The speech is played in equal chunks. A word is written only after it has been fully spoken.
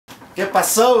¿Qué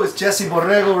pasó? It's Jesse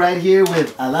Borrego right here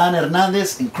with Adan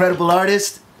Hernandez, incredible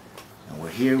artist. And we're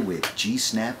here with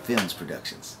G-Snap Films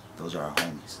Productions. Those are our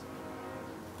homies.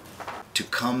 To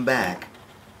come back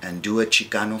and do a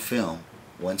Chicano film,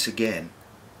 once again,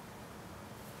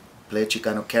 play a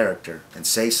Chicano character and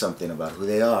say something about who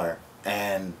they are,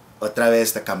 and otra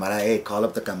vez the camara, hey, call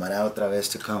up the camara otra vez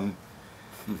to come.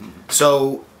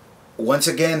 So, once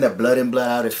again, the blood in, blood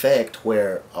out effect,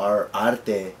 where our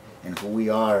arte and who we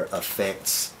are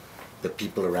affects the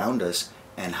people around us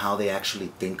and how they actually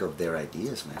think of their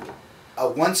ideas, man.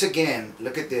 Once again,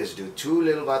 look at this, dude. Two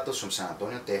little vatos from San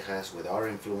Antonio, Texas, with our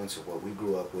influence of what we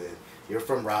grew up with. You're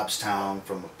from Robstown,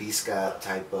 from a Pisca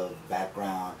type of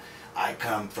background. I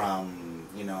come from,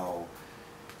 you know,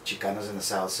 Chicanos in the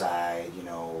South Side, you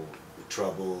know,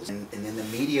 troubles. And then the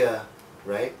media,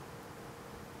 right,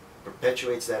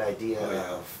 perpetuates that idea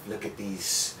of, look at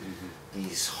these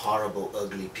horrible,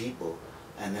 ugly people.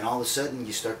 And then all of a sudden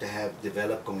you start to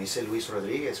develop, como dice Luis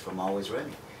Rodriguez from Always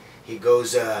Ready. He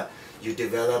goes, you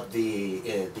develop the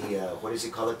what does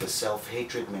he call it, the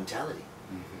self-hatred mentality.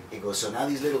 He goes, so now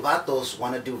these little vatos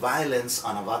want to do violence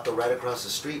on a vato right across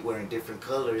the street wearing different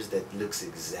colors that looks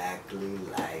exactly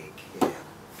like him.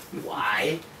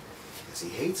 Why? Because he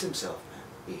hates himself,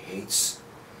 man. He hates,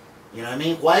 you know what I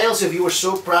mean? Why else, if you were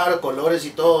so proud of colores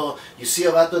y todo, you see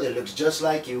a vato that looks just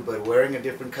like you but wearing a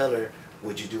different color,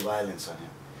 would you do violence on him?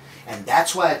 And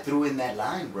that's why I threw in that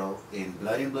line, bro, in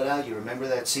Blood in, Blood Out. You remember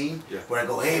that scene? Yeah. Where I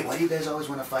go, hey, why do you guys always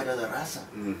want to fight other raza?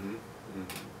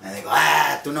 And they go,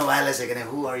 tú no bailas,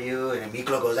 who are you? And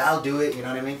Miklo goes, I'll do it, you know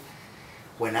what I mean?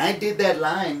 When I did that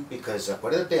line, because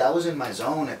acuérdate, I was in my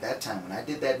zone at that time. When I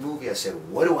did that movie, I said,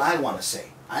 what do I want to say?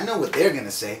 I know what they're going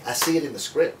to say. I see it in the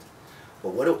script.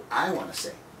 But what do I want to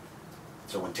say?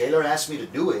 So when Taylor asked me to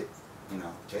do it, you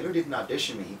know, Taylor didn't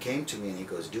audition me. He came to me and he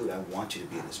goes, dude, I want you to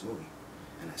be in this movie.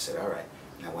 And I said, all right.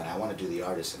 Now when I want to do the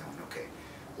artist, and I went, okay,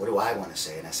 what do I want to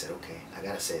say? And I said, okay, I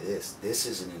got to say this. This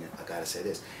isn't in it. I got to say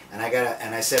this. And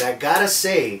I said, I got to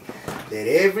say that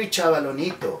every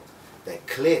chavalonito that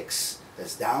clicks,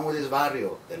 that's down with his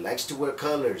barrio, that likes to wear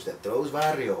colors, that throws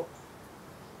barrio,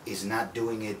 is not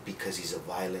doing it because he's a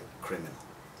violent criminal.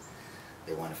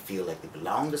 They want to feel like they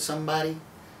belong to somebody.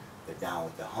 They're down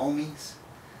with the homies.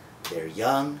 They're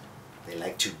young. They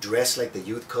like to dress like the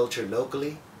youth culture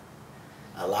locally.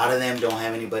 A lot of them don't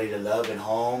have anybody to love at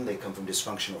home. They come from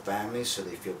dysfunctional families, so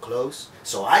they feel close.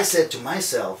 So I said to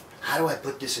myself, how do I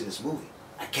put this in this movie?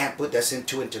 I can't put that's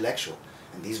too intellectual.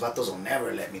 And these vatos will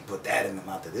never let me put that in the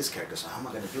mouth of this character, so how am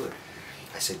I going to do it?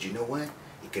 I said, you know what?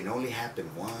 It can only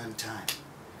happen one time.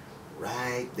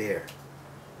 Right there.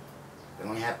 It can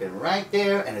only happen right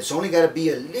there, and it's only got to be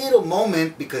a little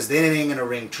moment, because then it ain't going to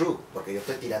ring true. Porque yo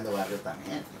estoy tirando barrio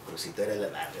también.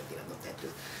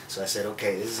 So I said,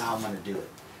 okay, this is how I'm going to do it.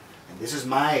 And this is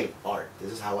my art.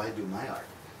 This is how I do my art.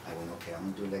 I went, okay, I'm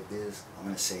going to do it like this. I'm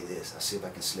going to say this. I'll see if I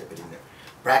can slip it in there.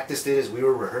 Practiced it as we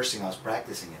were rehearsing. I was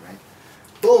practicing it, right?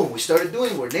 Boom, we started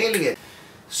doing it. We're nailing it.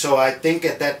 So I think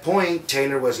at that point,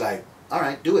 Taylor was like, all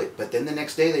right, do it. But then the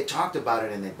next day they talked about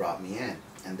it and they brought me in.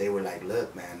 And they were like,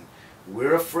 look, man,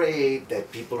 we're afraid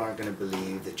that people aren't going to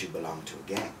believe that you belong to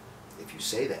a gang if you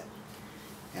say that.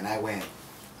 And I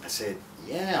said,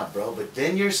 yeah, bro, but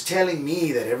then you're telling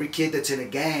me that every kid that's in a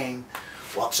gang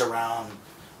walks around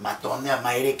matón de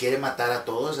amaire, quiere matar a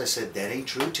todos. I said, that ain't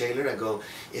true, Taylor. I go,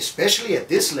 especially at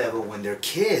this level when they're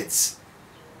kids.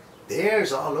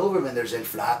 There's all over, man. There's El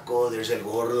Flaco, there's El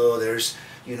Gordo, there's,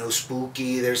 you know,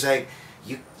 Spooky. There's like,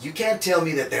 you can't tell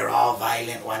me that they're all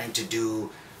violent, wanting to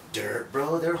do dirt,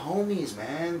 bro. They're homies,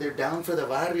 man. They're down for the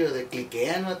barrio. They're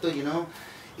cliquean, you know.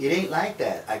 It ain't like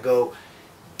that. I go,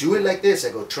 do it like this.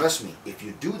 I go, trust me, if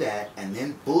you do that and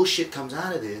then bullshit comes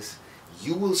out of this,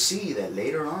 you will see that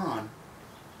later on,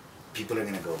 people are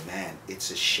going to go, man,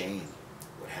 it's a shame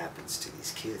what happens to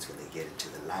these kids when they get into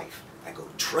the life. I go,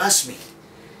 trust me.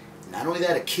 Not only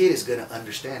that, a kid is going to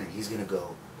understand it. He's going to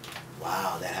go,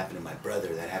 wow, that happened to my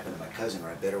brother, that happened to my cousin, or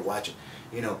I better watch it.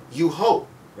 You know, you hope,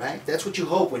 right? That's what you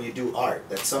hope when you do art,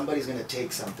 that somebody's going to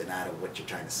take something out of what you're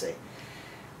trying to say.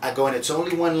 I go, and it's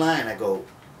only one line. I go,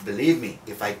 believe me,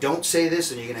 if I don't say this,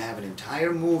 then you're going to have an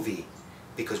entire movie.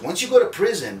 Because once you go to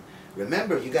prison,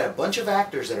 remember, you got a bunch of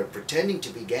actors that are pretending to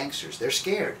be gangsters. They're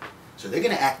scared. So they're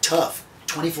going to act tough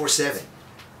 24/7,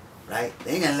 right?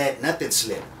 They ain't going to let nothing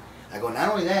slip. I go,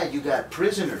 not only that, you got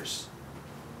prisoners.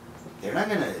 They're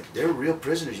real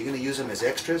prisoners. You're going to use them as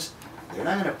extras? They're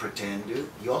not going to pretend, dude.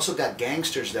 You also got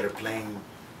gangsters that are playing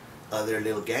other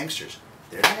little gangsters.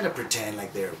 They're not going to pretend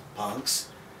like they're punks.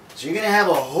 So you're going to have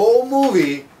a whole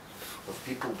movie of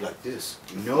people like this.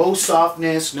 No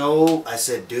softness, no... I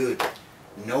said, dude,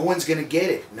 no one's gonna get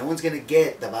it. No one's gonna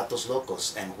get the Vatos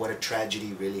Locos and what a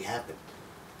tragedy really happened.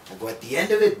 Like, at the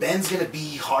end of it, Ben's gonna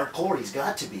be hardcore. He's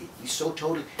got to be. He's so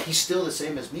totally. He's still the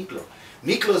same as Miklo.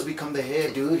 Miklo's become the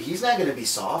head dude. He's not gonna be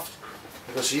soft.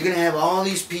 Because so you're gonna have all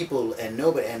these people and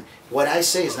nobody, and what I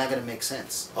say is not gonna make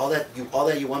sense. All that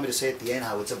you want me to say at the end,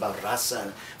 how it's about raza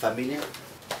and familia,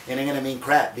 it ain't gonna mean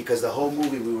crap. Because the whole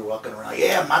movie we were walking around,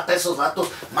 yeah, mata esos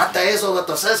vatos, mata esos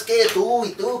vatos, ¿sabes qué? Tú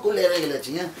y tú, culera y la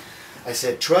chingada. I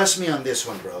said, trust me on this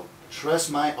one, bro.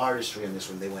 Trust my artistry on this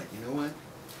one. They went, you know what?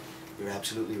 You're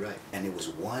absolutely right. And it was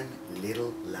one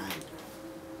little line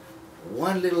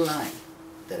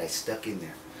that I stuck in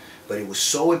there. But it was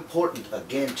so important,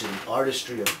 again, to the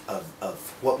artistry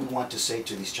of what we want to say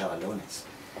to these chavalones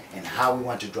and how we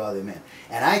want to draw them in.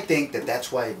 And I think that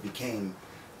that's why it became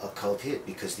a cult hit,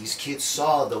 because these kids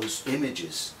saw those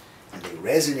images and they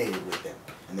resonated with them.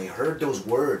 And they heard those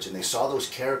words and they saw those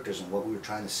characters and what we were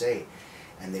trying to say.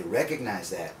 And they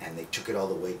recognized that and they took it all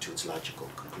the way to its logical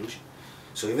conclusion.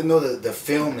 So even though the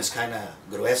film is kind of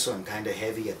grueso and kind of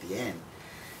heavy at the end,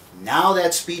 now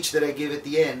that speech that I give at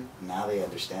the end, now they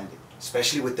understand it.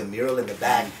 Especially with the mural in the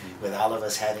back, with all of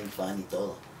us having fun y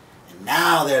todo. And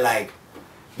now they're like,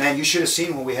 man, you should have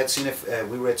seen when we had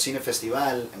we were at Cine Festival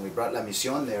and we brought La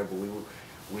Misión there, but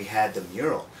we had the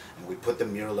mural. And we put the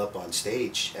mural up on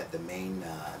stage at the main,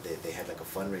 they had like a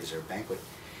fundraiser banquet.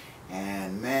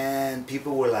 And man,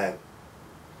 people were like,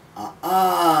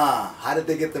 how did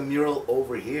they get the mural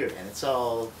over here? And it's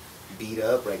all beat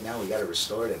up right now. We got to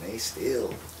restore it, and they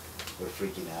still were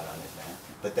freaking out on it, man.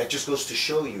 But that just goes to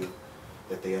show you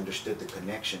that they understood the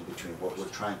connection between what we're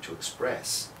trying to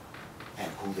express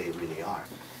and who they really are.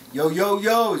 Yo, yo,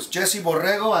 yo, it's Jesse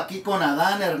Borrego aquí con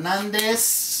Adan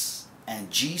Hernandez and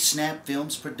G-Snap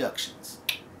Films Productions.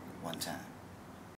 One time.